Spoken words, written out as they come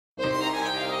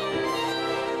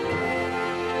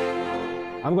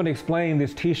I'm going to explain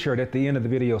this t-shirt at the end of the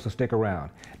video, so stick around.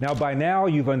 Now, by now,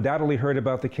 you've undoubtedly heard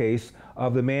about the case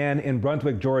of the man in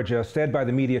Brunswick, Georgia, said by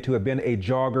the media to have been a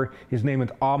jogger. His name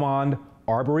is Ahmaud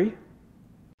Arbery.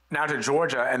 Now to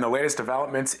Georgia and the latest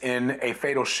developments in a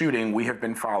fatal shooting we have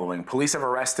been following. Police have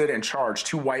arrested and charged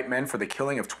 2 white men for the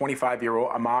killing of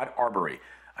 25-year-old Ahmaud Arbery,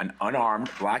 an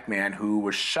unarmed black man who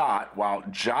was shot while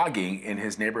jogging in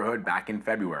his neighborhood back in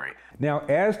February. Now,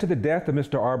 as to the death of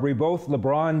Mr. Arbery, both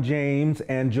LeBron James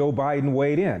and Joe Biden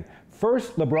weighed in.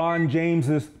 First, LeBron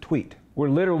James's tweet: "We're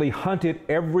literally hunted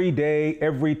every day,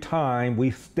 every time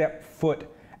we step foot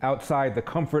outside the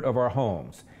comfort of our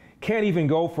homes. Can't even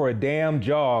go for a damn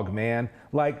jog, man.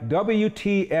 Like,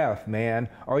 WTF, man.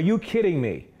 Are you kidding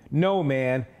me? No,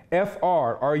 man.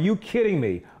 FR, are you kidding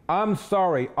me? I'm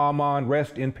sorry, Ahmaud,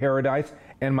 rest in paradise,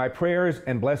 and my prayers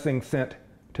and blessings sent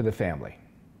to the family."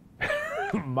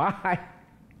 My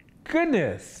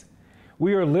goodness.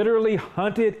 We are literally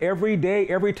hunted every day,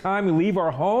 every time we leave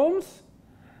our homes?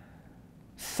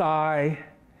 Sigh.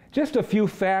 Just a few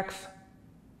facts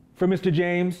for Mr.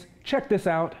 James. Check this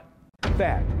out.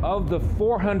 Fact: of the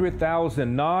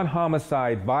 400,000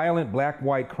 non-homicide violent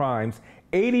black-white crimes,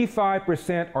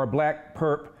 85% are black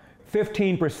perp,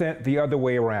 15% the other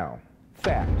way around.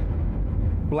 Fact: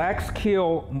 blacks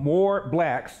kill more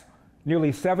blacks,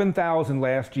 nearly 7,000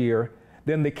 last year,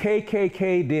 than the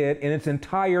KKK did in its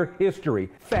entire history.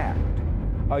 Fact: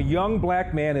 a young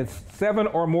black man is 7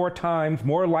 or more times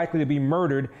more likely to be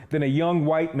murdered than a young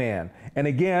white man, and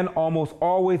again, almost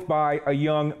always by a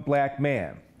young black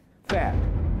man. Fact: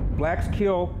 blacks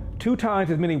kill 2 times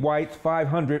as many whites,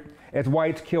 500, as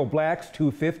whites kill blacks,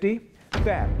 250.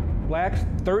 Fact: blacks,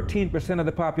 13% of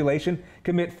the population,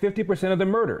 commit 50% of the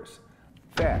murders.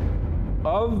 Fact: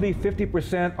 of the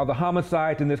 50% of the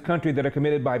homicides in this country that are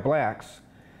committed by blacks,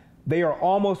 they are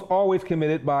almost always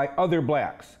committed by other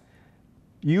blacks,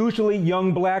 usually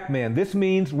young black men. This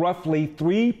means roughly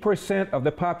 3% of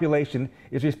the population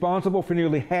is responsible for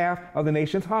nearly half of the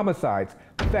nation's homicides.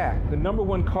 Fact: the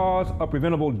 #1 cause of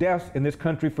preventable deaths in this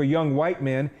country for young white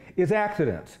men is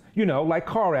accidents, like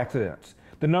car accidents.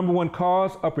 The #1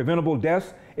 cause of preventable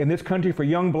deaths in this country for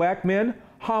young black men,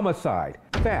 homicide.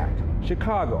 Fact: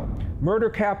 Chicago, murder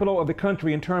capital of the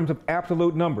country in terms of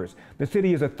absolute numbers. The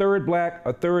city is a third black,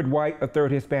 a third white, a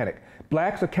third Hispanic.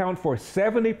 Blacks account for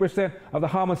 70% of the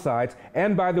homicides,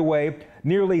 and by the way,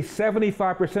 nearly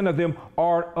 75% of them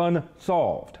are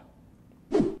unsolved.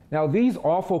 Now, these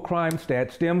awful crime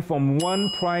stats stem from one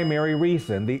primary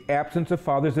reason: the absence of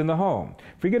fathers in the home.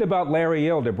 Forget about Larry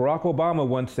Elder. Barack Obama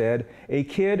once said, "A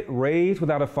kid raised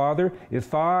without a father is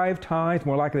 5 times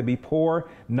more likely to be poor,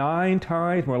 9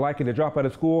 times more likely to drop out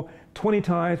of school, 20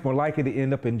 times more likely to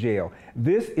end up in jail."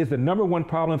 This is the #1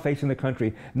 problem facing the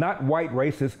country, not white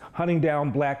racists hunting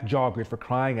down black joggers, for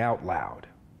crying out loud.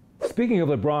 Speaking of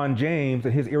LeBron James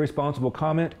and his irresponsible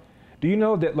comment, do you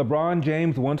know that LeBron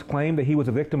James once claimed that he was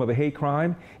a victim of a hate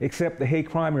crime, except the hate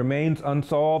crime remains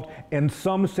unsolved, and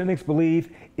some cynics believe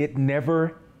it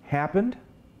never happened?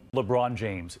 LeBron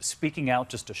James speaking out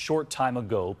just a short time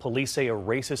ago. Police say a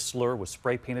racist slur was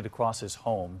spray painted across his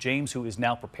home. James, who is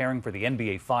now preparing for the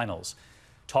NBA Finals,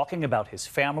 talking about his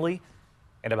family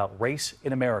and about race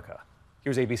in America.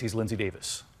 Here's ABC's Lindsay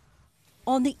Davis.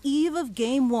 On the eve of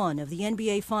Game 1 of the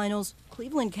NBA Finals,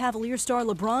 Cleveland Cavaliers star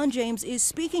LeBron James is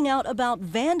speaking out about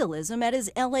vandalism at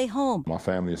his LA home. My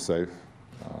family is safe.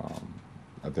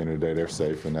 At the end of the day, they're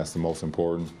safe, and that's the most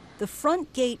important. The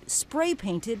front gate spray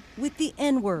painted with the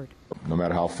N-word. No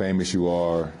matter how famous you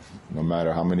are, no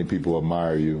matter how many people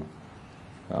admire you,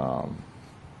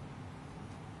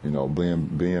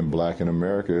 being black in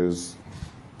America is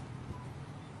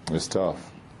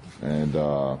tough, and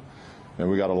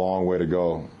we got a long way to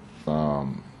go,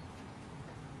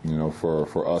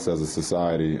 for us as a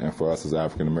society and for us as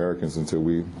African Americans until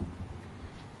we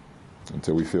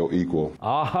feel equal.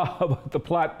 But the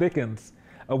plot thickens.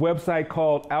 A website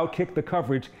called Outkick the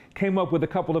Coverage came up with a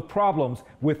couple of problems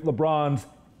with LeBron's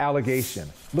allegation.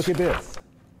 Look at this.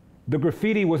 The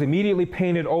graffiti was immediately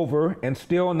painted over and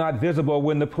still not visible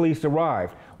when the police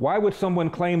arrived. Why would someone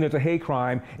claim there's a hate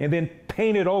crime and then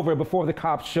paint it over before the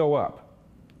cops show up?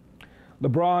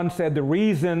 LeBron said the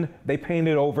reason they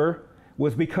painted over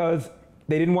was because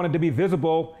they didn't want it to be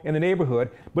visible in the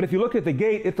neighborhood. But if you look at the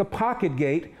gate, it's a pocket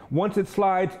gate. Once it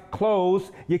slides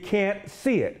closed, you can't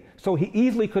see it. So he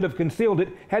easily could have concealed it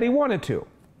had he wanted to.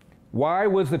 Why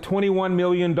was the $21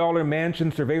 million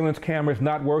mansion surveillance cameras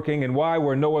not working, and why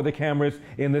were no other cameras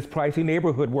in this pricey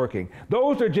neighborhood working?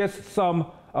 Those are just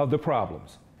some of the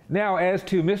problems. Now, as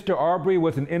to Mr. Arbery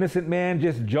was an innocent man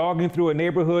just jogging through a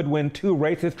neighborhood when 2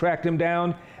 racists tracked him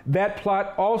down, that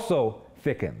plot also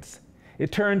thickens.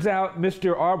 It turns out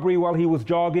Mr. Arbery, while he was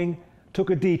jogging,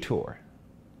 took a detour.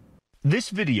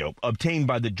 This video, obtained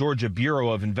by the Georgia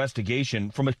Bureau of Investigation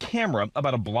from a camera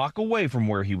about a block away from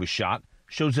where he was shot,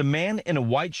 shows a man in a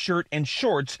white shirt and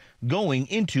shorts going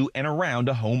into and around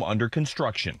a home under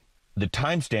construction. The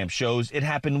timestamp shows it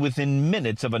happened within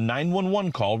minutes of a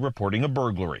 911 call reporting a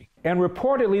burglary. And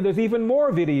reportedly, there's even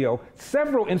more video,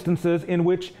 several instances in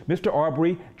which Mr.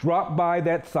 Arbery dropped by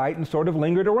that site and sort of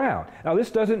lingered around. Now,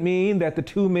 this doesn't mean that the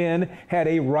two men had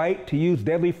a right to use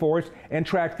deadly force and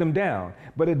track them down,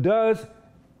 but it does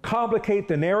complicate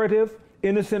the narrative.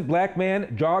 Innocent black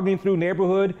man jogging through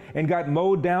neighborhood and got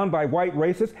mowed down by white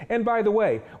racists. And by the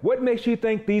way, what makes you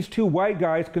think these two white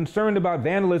guys concerned about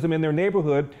vandalism in their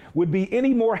neighborhood would be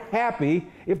any more happy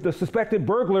if the suspected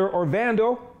burglar or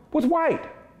vandal was white?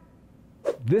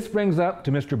 This brings up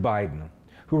to Mr. Biden,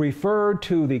 who referred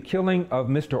to the killing of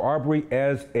Mr. Arbery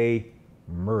as a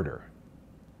murder.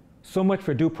 So much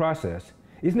for due process.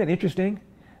 Isn't it interesting?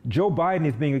 Joe Biden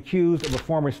is being accused of a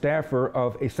former staffer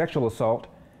of a sexual assault,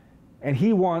 and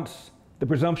he wants the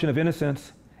presumption of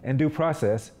innocence and due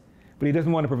process, but he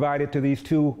doesn't want to provide it to these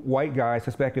two white guys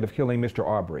suspected of killing Mr.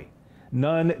 Arbery.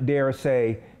 None dare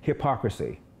say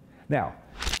hypocrisy. Now,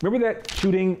 remember that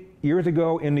shooting years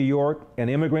ago in New York? An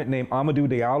immigrant named Ahmaud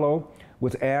Diallo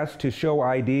was asked to show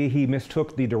ID. He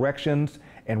mistook the directions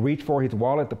and reached for his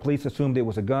wallet. The police assumed it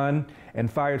was a gun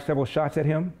and fired several shots at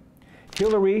him.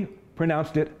 Hillary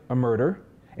pronounced it a murder.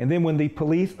 And then when the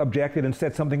police objected and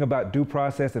said something about due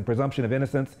process and presumption of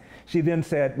innocence, she then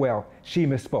said, well, she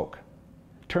misspoke.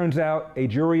 Turns out a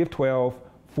jury of 12,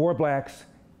 4 blacks,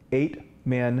 8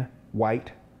 men,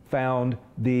 white, found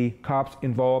the cops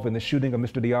involved in the shooting of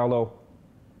Mr. Diallo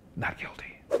not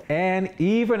guilty. And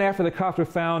even after the cops were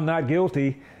found not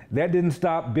guilty, that didn't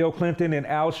stop Bill Clinton and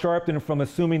Al Sharpton from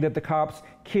assuming that the cops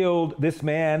killed this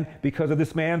man because of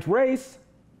this man's race.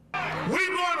 We're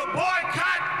going to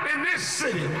boycott in this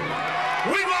city. We're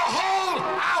going to hold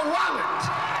our wallet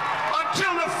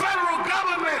until the federal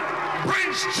government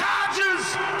brings charges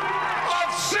of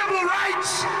civil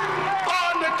rights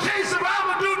on the case of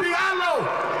Ahmaud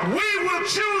Diallo. We will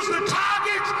choose the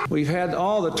target. We've had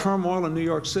all the turmoil in New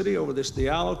York City over this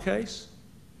Diallo case.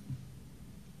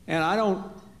 And I don't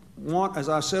want, as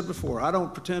I said before, I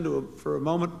don't pretend to, for a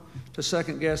moment, to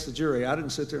second guess the jury. I didn't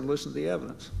sit there and listen to the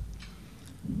evidence.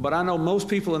 But I know most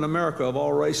people in America of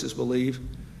all races believe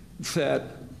that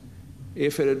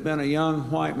if it had been a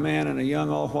young white man in a young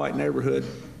all-white neighborhood,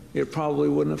 it probably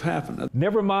wouldn't have happened.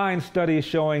 Never mind studies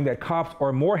showing that cops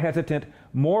are more hesitant,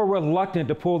 more reluctant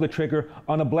to pull the trigger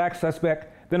on a black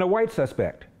suspect than a white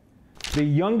suspect. The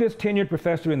youngest tenured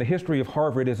professor in the history of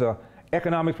Harvard is an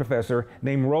economics professor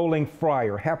named Roland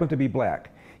Fryer, happened to be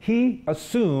black. He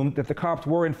assumed that the cops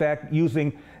were, in fact,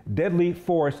 using deadly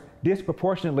force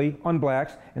disproportionately on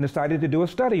blacks and decided to do a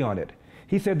study on it.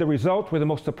 He said the results were the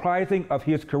most surprising of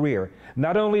his career.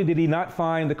 Not only did he not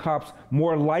find the cops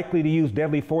more likely to use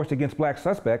deadly force against black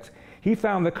suspects, he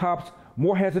found the cops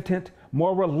more hesitant,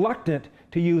 more reluctant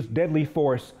to use deadly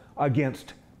force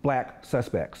against black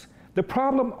suspects. The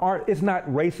problem is not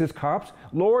racist cops.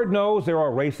 Lord knows there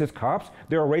are racist cops,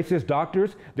 there are racist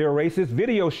doctors, there are racist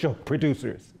video show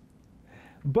producers.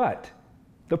 But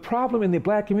the problem in the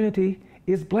black community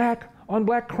is black on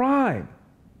black crime.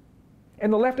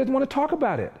 And the left doesn't want to talk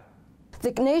about it.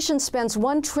 The nation spends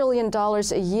 $1 trillion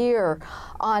a year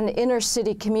on inner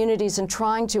city communities and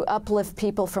trying to uplift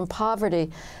people from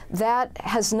poverty. That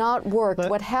has not worked.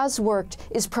 What has worked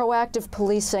is proactive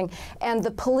policing, and the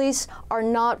police are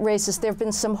not racist. There have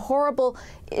been some horrible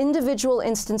individual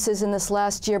instances in this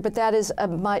last year, but that is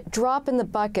a drop in the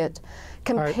bucket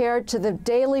compared to the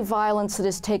daily violence that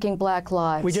is taking black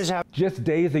lives. Just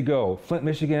days ago, Flint,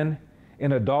 Michigan,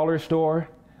 in a dollar store,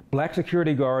 black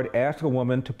security guard asked a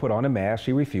woman to put on a mask.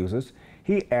 She refuses.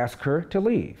 He asks her to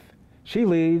leave. She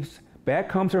leaves. Back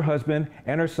comes her husband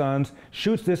and her sons,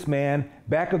 shoots this man,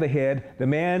 back of the head. The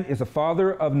man is a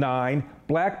father of 9,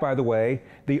 black, by the way.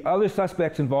 The other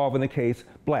suspects involved in the case,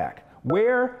 black.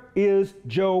 Where is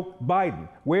Joe Biden?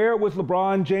 Where was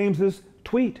LeBron James's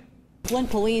tweet?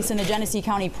 Flint police and the Genesee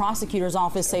County prosecutor's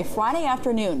office say Friday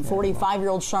afternoon,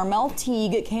 45-year-old Charmel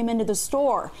Teague came into the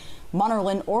store,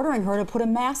 Munnerlyn ordering her to put a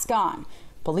mask on.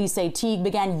 Police say Teague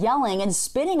began yelling and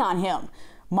spitting on him.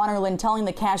 Munnerlyn telling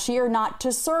the cashier not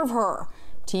to serve her.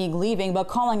 Teague leaving but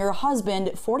calling her husband,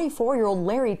 44-year-old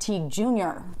Larry Teague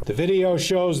Jr. The video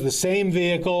shows the same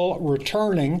vehicle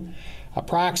returning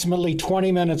approximately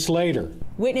 20 minutes later.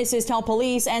 Witnesses tell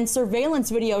police and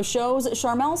surveillance video shows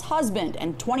Charmel's husband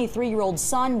and 23-year-old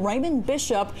son, Raymond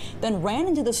Bishop, then ran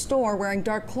into the store wearing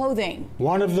dark clothing.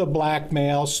 One of the black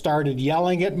males started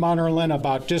yelling at Munnerlyn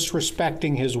about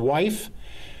disrespecting his wife.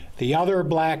 The other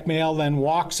black male then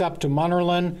walks up to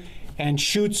Munnerlyn and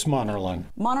shoots Munnerlyn.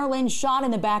 Munnerlyn shot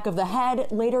in the back of the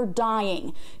head, later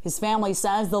dying. His family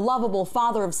says the lovable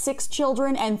father of 6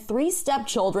 children and 3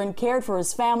 stepchildren cared for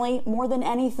his family more than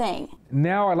anything.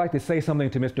 Now I'd like to say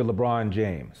something to Mr. LeBron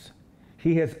James.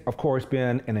 He has, of course,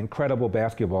 been an incredible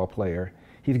basketball player.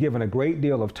 He's given a great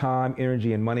deal of time,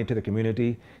 energy, and money to the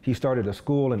community. He started a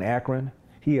school in Akron.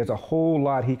 He has a whole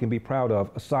lot he can be proud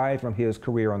of aside from his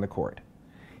career on the court.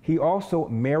 He also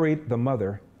married the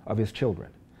mother of his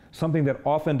children, something that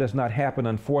often does not happen,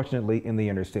 unfortunately, in the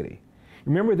inner city.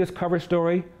 Remember this cover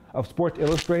story of Sports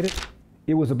Illustrated?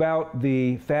 It was about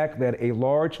the fact that a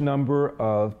large number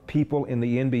of people in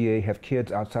the NBA have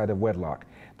kids outside of wedlock.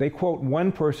 They quote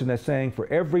one person as saying, for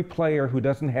every player who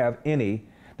doesn't have any,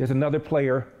 there's another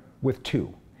player with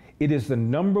 2. It is the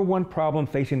 #1 problem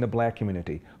facing the black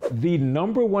community. The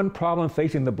 #1 problem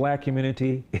facing the black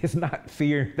community is not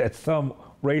fear that some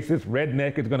racist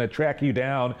redneck is going to track you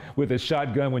down with a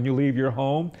shotgun when you leave your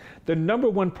home. The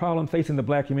 #1 problem facing the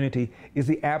black community is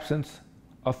the absence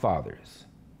of fathers.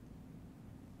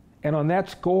 And on that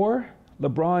score,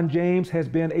 LeBron James has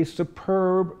been a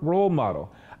superb role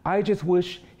model. I just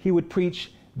wish he would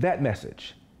preach that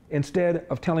message instead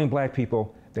of telling black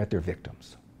people that they're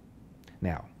victims.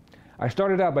 Now, I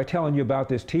started out by telling you about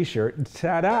this t-shirt.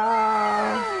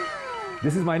 Ta-da!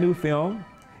 This is my new film.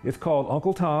 It's called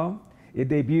Uncle Tom. It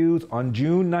debuts on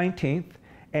June 19th,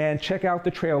 and check out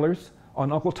the trailers on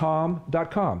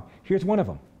UncleTom.com. Here's one of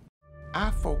them.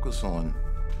 I focus on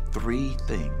 3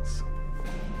 things: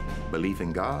 belief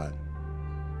in God,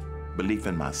 belief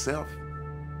in myself,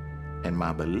 and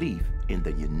my belief in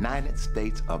the United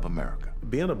States of America.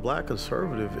 Being a black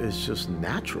conservative is just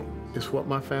natural. It's what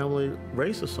my family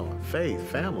raised us on: faith,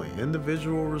 family,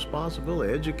 individual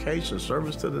responsibility, education,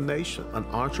 service to the nation, an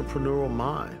entrepreneurial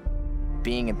mind.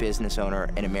 Being a business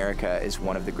owner in America is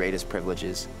one of the greatest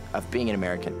privileges of being an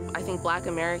American. I think black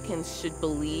Americans should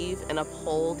believe and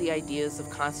uphold the ideas of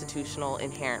constitutional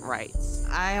inherent rights.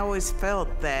 I always felt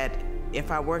that if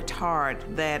I worked hard,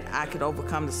 that I could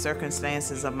overcome the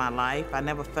circumstances of my life. I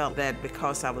never felt that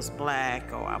because I was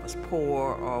black or I was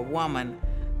poor or a woman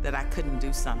that I couldn't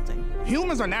do something.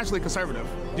 Humans are naturally conservative.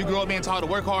 You grow up being taught to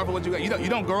work hard for what you got. You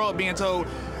don't grow up being told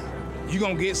you're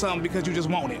gonna get something because you just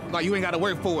want it. Like, you ain't gotta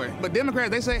work for it. But Democrats,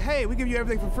 they say, hey, we give you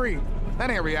everything for free. That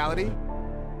ain't reality.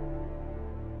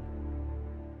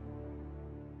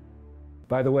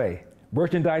 By the way,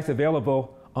 merchandise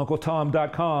available,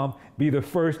 UncleTom.com. Be the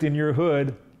first in your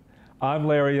hood. I'm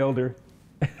Larry Elder.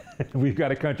 We've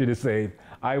got a country to save.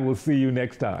 I will see you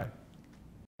next time.